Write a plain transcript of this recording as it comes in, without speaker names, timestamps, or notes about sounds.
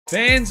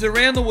Fans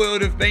around the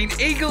world have been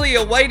eagerly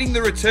awaiting the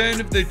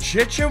return of the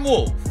Chechen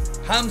Wolf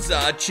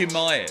Khamzat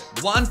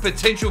Chimaev. One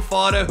potential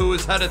fighter who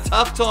has had a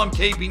tough time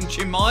keeping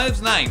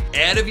Chimaev's name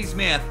out of his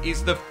mouth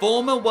is the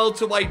former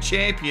welterweight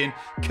champion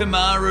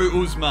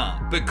Kamaru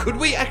Usman. But could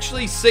we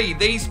actually see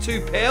these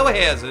two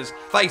powerhouses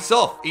face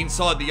off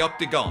inside the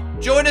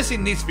octagon? Join us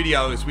in this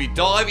video as we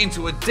dive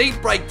into a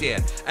deep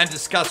breakdown and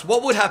discuss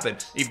what would happen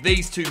if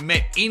these two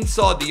met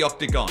inside the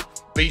octagon.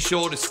 Be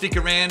sure to stick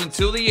around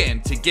until the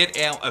end to get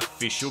our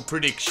official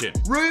prediction.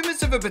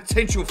 Rumours of a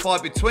potential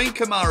fight between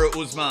Kamaru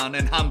Usman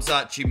and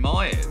Khamzat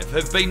Chimaev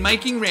have been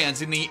making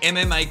rounds in the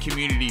MMA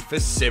community for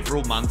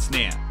several months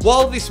now.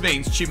 While this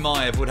means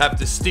Chimaev would have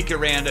to stick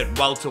around at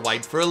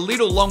welterweight for a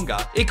little longer,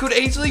 it could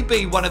easily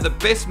be one of the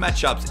best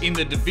matchups in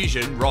the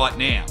division right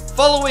now.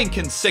 Following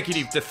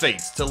consecutive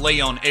defeats to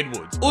Leon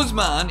Edwards,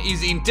 Usman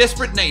is in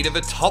desperate need of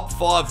a top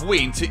 5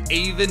 win to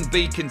even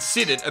be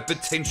considered a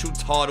potential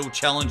title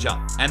challenger.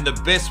 And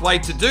the best way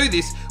to do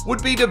this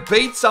would be to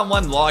beat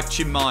someone like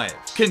Chimaev.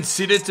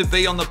 Considered to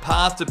be on the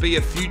path to be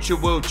a future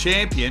world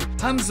champion,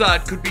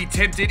 Khamzat could be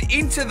tempted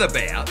into the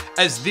bout,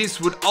 as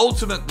this would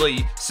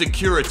ultimately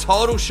secure a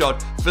title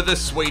shot for the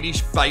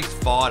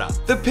Swedish-based fighter.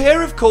 The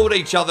pair have called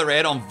each other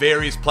out on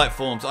various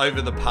platforms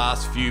over the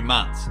past few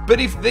months. But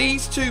if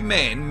these two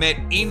men met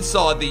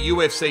inside the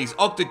UFC's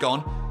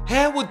octagon,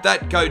 how would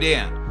that go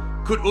down?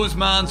 Could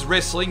Usman's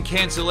wrestling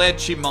cancel out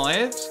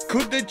Chimaev's?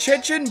 Could the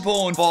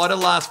Chechen-born fighter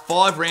last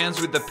 5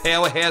 rounds with the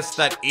powerhouse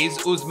that is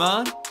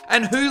Usman?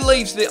 And who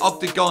leaves the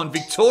octagon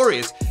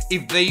victorious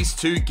if these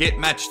two get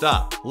matched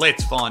up?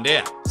 Let's find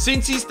out.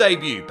 Since his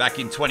debut back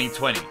in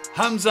 2020,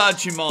 Khamzat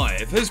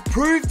Chimaev has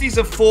proved he's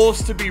a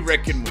force to be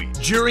reckoned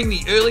with. During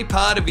the early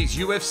part of his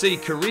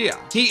UFC career,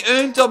 he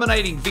earned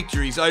dominating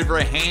victories over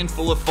a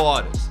handful of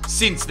fighters.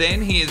 Since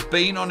then, he has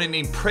been on an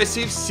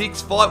impressive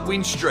 6-fight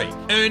win streak,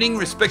 earning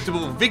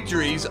respectable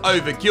victories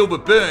over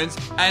Gilbert Burns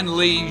and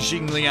Li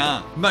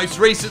Jingliang. Most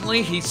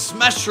recently, he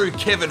smashed through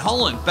Kevin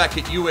Holland back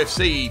at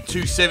UFC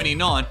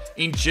 279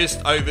 in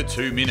just over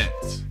 2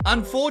 minutes.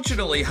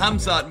 Unfortunately,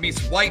 Khamzat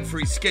missed weight for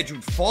his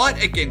scheduled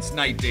fight against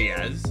Nate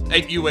Diaz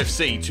at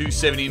UFC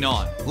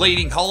 279,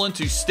 leading Holland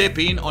to step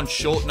in on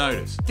short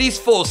notice. This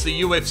forced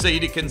the UFC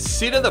to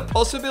consider the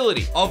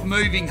possibility of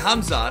moving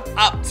Khamzat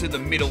up to the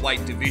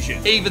middleweight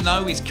division, even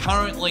though he's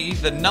currently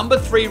the number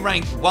 3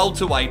 ranked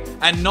welterweight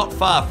and not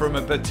far from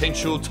a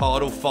potential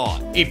title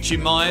fight. If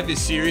Chimaev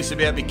is serious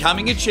about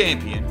becoming a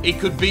champion, it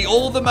could be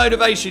all the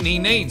motivation he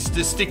needs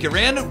to stick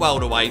around at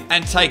welterweight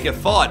and take a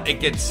fight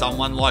against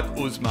someone like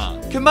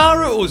Usman.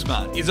 Kamaru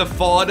Usman is a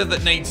fighter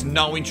that needs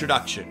no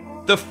introduction.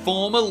 The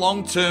former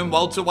long-term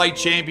welterweight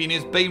champion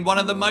has been one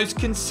of the most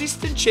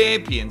consistent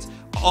champions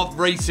of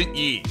recent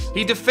years.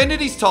 He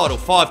defended his title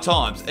 5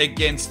 times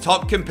against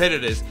top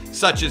competitors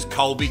such as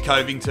Colby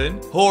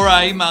Covington,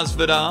 Jorge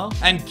Masvidal,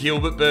 and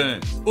Gilbert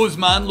Burns.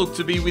 Usman looked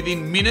to be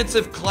within minutes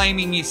of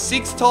claiming his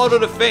 6th title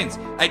defense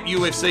at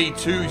UFC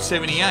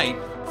 278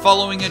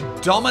 following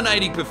a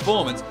dominating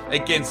performance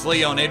against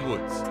Leon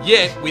Edwards.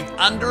 Yet, with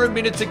under a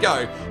minute to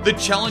go, the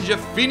challenger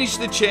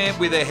finished the champ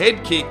with a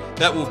head kick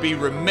that will be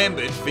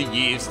remembered for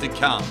years to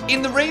come.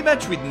 In the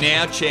rematch with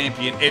now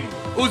champion Edwards,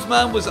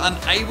 Usman was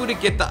unable to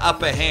get the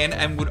upper hand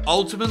and would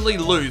ultimately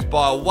lose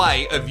by a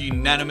way of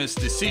unanimous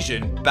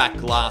decision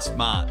back last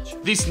March.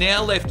 This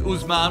now left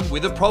Usman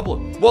with a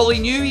problem. While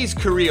he knew his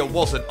career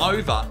wasn't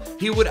over,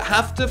 he would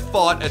have to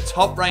fight a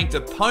top-ranked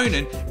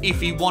opponent if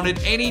he wanted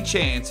any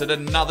chance at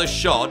another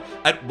shot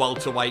at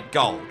welterweight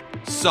gold.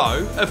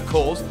 So, of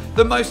course,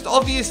 the most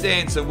obvious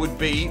answer would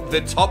be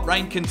the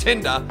top-ranked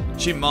contender,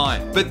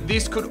 Chimaev. But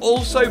this could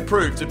also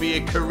prove to be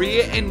a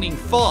career-ending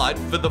fight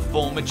for the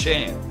former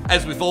champ,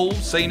 as we've all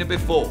seen it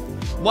before.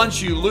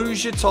 Once you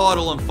lose your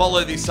title and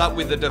follow this up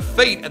with a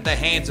defeat at the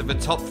hands of a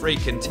top 3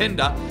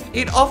 contender,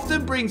 it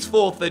often brings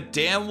forth a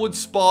downward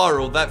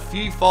spiral that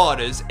few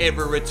fighters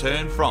ever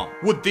return from.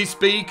 Would this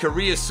be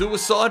career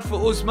suicide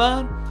for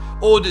Usman?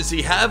 Or does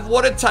he have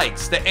what it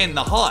takes to end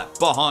the hype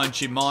behind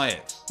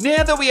Chimaev?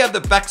 Now that we have the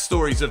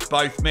backstories of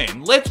both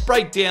men, let's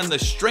break down the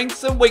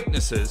strengths and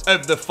weaknesses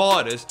of the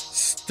fighters,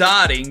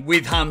 starting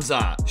with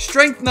Khamzat.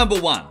 Strength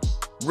number 1,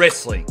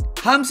 wrestling.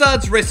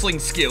 Khamzat's wrestling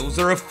skills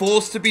are a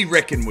force to be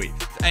reckoned with,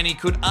 and he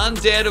could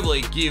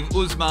undoubtedly give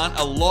Usman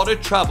a lot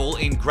of trouble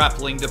in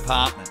grappling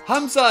department.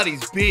 Khamzat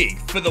is big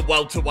for the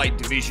welterweight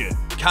division,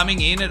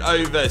 coming in at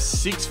over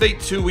 6 feet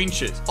 2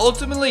 inches,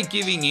 ultimately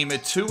giving him a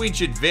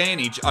 2-inch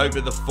advantage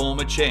over the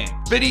former champ.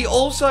 But he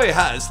also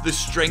has the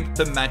strength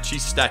to match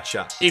his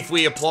stature. If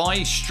we apply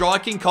his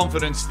striking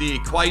confidence to the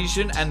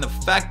equation and the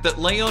fact that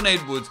Leon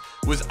Edwards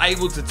was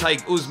able to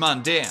take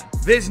Usman down,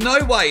 there's no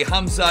way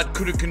Khamzat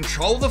could have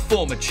controlled the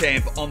former champ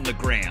on the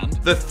ground.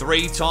 The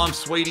 3-time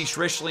Swedish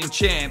wrestling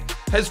champ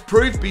has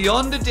proved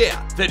beyond a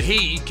doubt that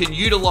he can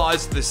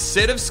utilize the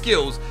set of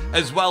skills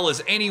as well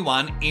as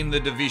anyone in the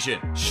division.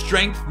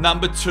 Strength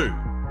number 2,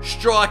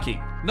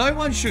 striking. No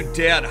one should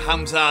doubt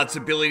Khamzat's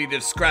ability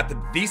to scrap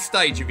at this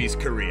stage of his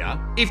career.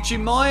 If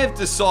Chimaev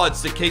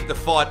decides to keep the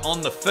fight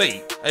on the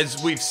feet,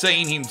 as we've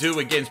seen him do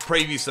against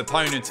previous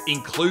opponents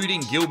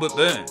including Gilbert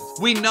Burns,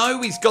 we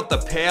know he's got the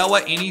power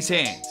in his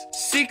hands.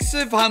 6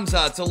 of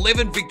Khamzat's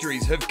 11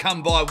 victories have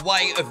come by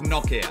way of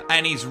knockout,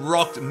 and he's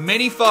rocked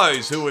many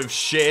foes who have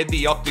shared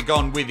the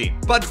octagon with him.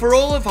 But for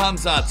all of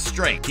Khamzat's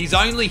strength, he's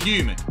only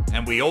human,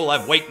 and we all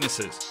have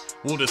weaknesses.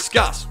 We'll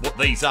discuss what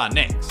these are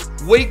next.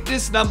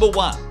 Weakness number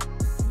 1.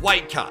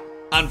 Weight cut.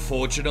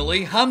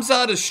 Unfortunately,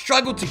 Khamzat has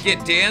struggled to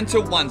get down to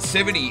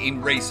 170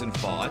 in recent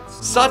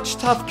fights. Such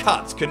tough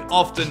cuts can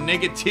often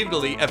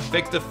negatively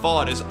affect a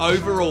fighter's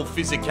overall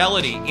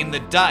physicality in the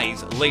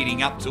days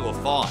leading up to a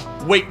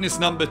fight. Weakness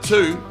number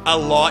 2, a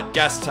light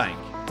gas tank.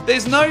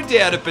 There's no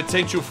doubt a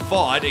potential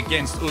fight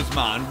against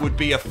Usman would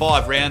be a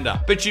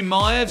 5-rounder, but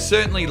Chimaev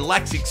certainly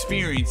lacks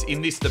experience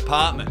in this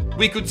department.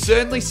 We could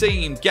certainly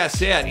see him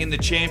gas out in the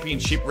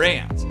championship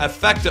rounds, a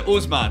factor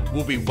Usman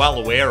will be well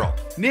aware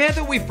of. Now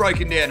that we've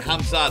broken down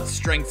Khamzat's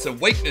strengths and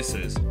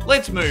weaknesses,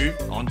 let's move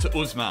on to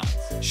Usman's.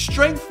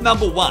 Strength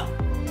number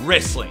 1.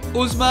 Wrestling.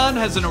 Usman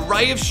has an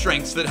array of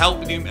strengths that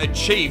help him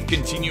achieve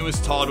continuous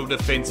title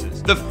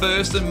defenses. The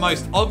first and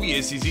most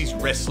obvious is his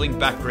wrestling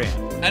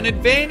background, an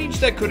advantage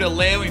that could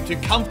allow him to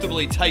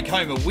comfortably take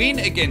home a win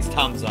against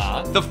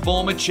Khamzat. The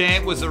former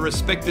champ was a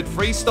respected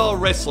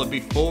freestyle wrestler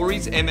before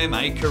his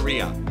MMA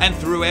career, and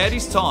throughout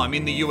his time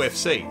in the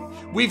UFC.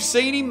 We've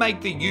seen him make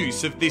the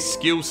use of this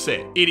skill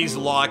set. It is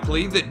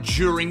likely that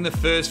during the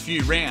first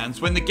few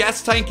rounds, when the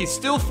gas tank is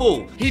still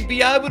full, he'd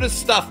be able to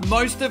stuff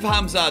most of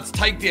Khamzat's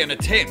takedown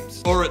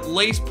attempts, or at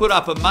least put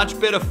up a much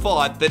better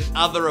fight than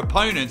other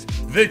opponents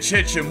the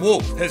Chechen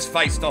Wolf has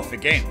faced off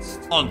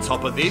against. On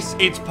top of this,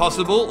 it's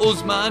possible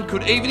Usman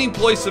could even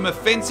employ some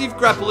offensive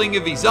grappling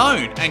of his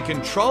own and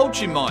control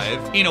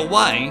Chimaev in a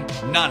way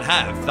none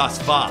have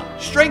thus far.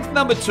 Strength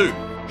number 2,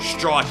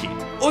 striking.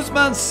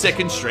 Usman's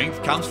second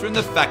strength comes from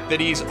the fact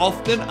that he is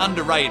often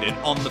underrated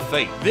on the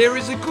feet. There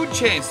is a good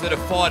chance that a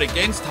fight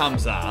against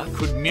Khamzat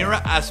could mirror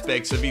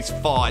aspects of his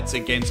fights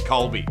against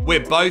Colby,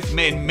 where both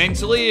men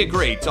mentally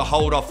agreed to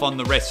hold off on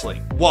the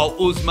wrestling. While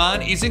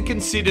Usman isn't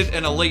considered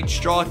an elite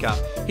striker,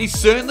 he's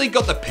certainly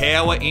got the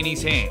power in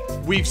his hands.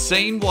 We've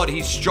seen what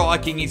his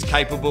striking is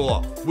capable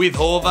of, with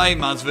Jorge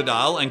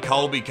Masvidal and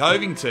Colby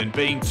Covington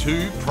being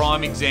 2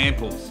 prime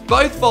examples.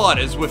 Both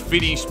fighters were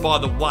finished by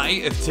the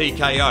way of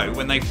TKO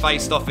when they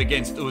faced off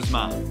against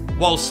Usman.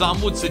 While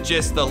some would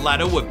suggest the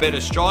latter were better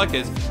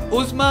strikers,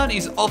 Usman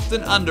is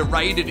often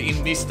underrated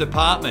in this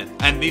department,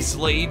 and this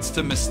leads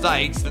to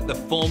mistakes that the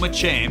former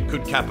champ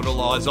could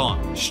capitalise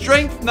on.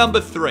 Strength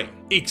number 3,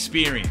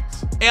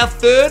 experience. Our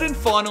third and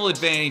final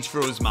advantage for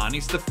Usman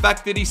is the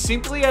fact that he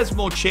simply has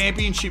more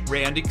championship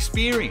round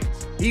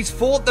experience. He's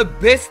fought the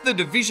best the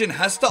division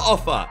has to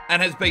offer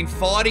and has been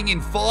fighting in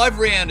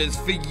 5-rounders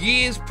for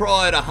years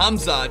prior to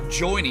Khamzat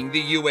joining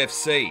the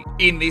UFC.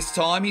 In this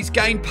time, he's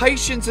gained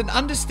patience and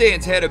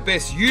understands how to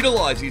best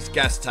utilise his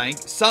gas tank,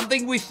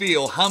 something we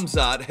feel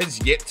Khamzat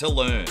has yet to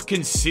learn.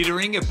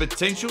 Considering a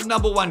potential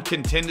number 1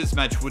 contenders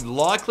match would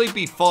likely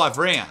be 5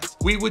 rounds,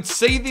 we would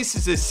see this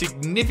as a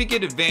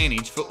significant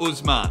advantage for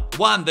Usman,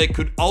 one that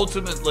could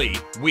ultimately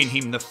win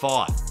him the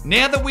fight.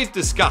 Now that we've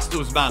discussed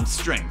Usman's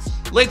strengths,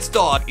 let's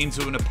dive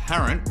into an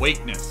apparent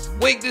weakness.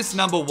 Weakness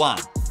number 1,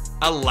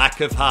 a lack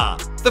of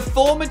heart. The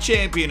former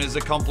champion has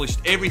accomplished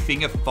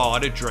everything a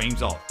fighter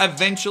dreams of.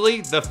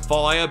 Eventually, the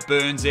fire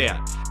burns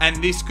out, and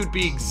this could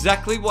be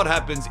exactly what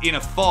happens in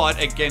a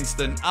fight against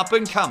an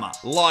up-and-comer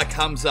like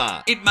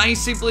Khamzat. It may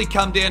simply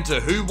come down to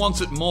who wants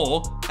it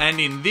more,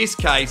 and in this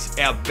case,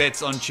 our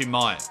bet's on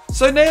Chimaev.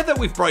 So now that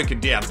we've broken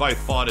down both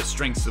fighters'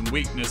 strengths and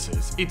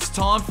weaknesses, it's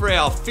time for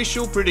our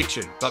official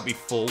prediction. But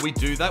before we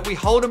do that, we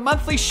hold a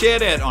monthly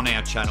shout out on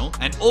our channel,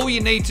 and all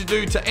you need to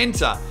do to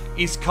enter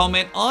is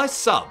comment "I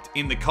subbed"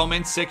 in the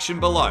comments section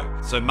below.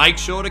 So make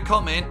sure to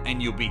comment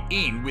and you'll be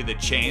in with a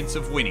chance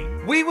of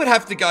winning. We would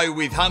have to go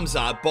with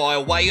Khamzat by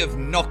a way of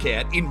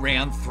knockout in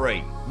round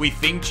 3. We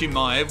think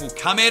Chimaev will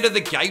come out of the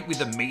gate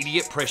with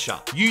immediate pressure,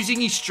 using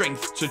his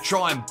strength to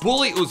try and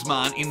bully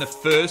Usman in the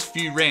first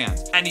few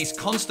rounds, and his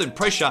constant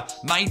pressure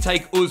may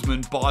take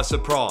Usman by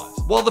surprise.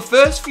 While the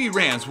first few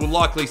rounds will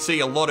likely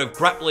see a lot of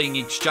grappling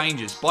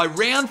exchanges, by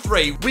round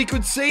 3 we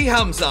could see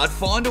Khamzat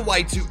find a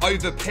way to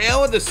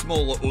overpower the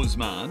smaller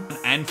Usman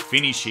and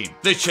finish him.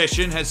 The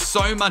Chechen has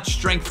so much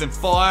strength and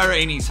fire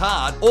in his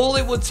heart, all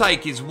it would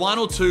take is 1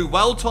 or 2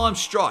 well-timed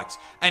strikes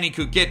and he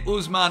could get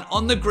Usman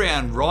on the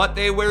ground right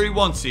there where he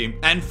wants him,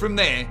 and from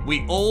there,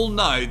 we all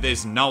know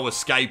there's no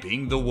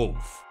escaping the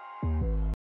Wolf.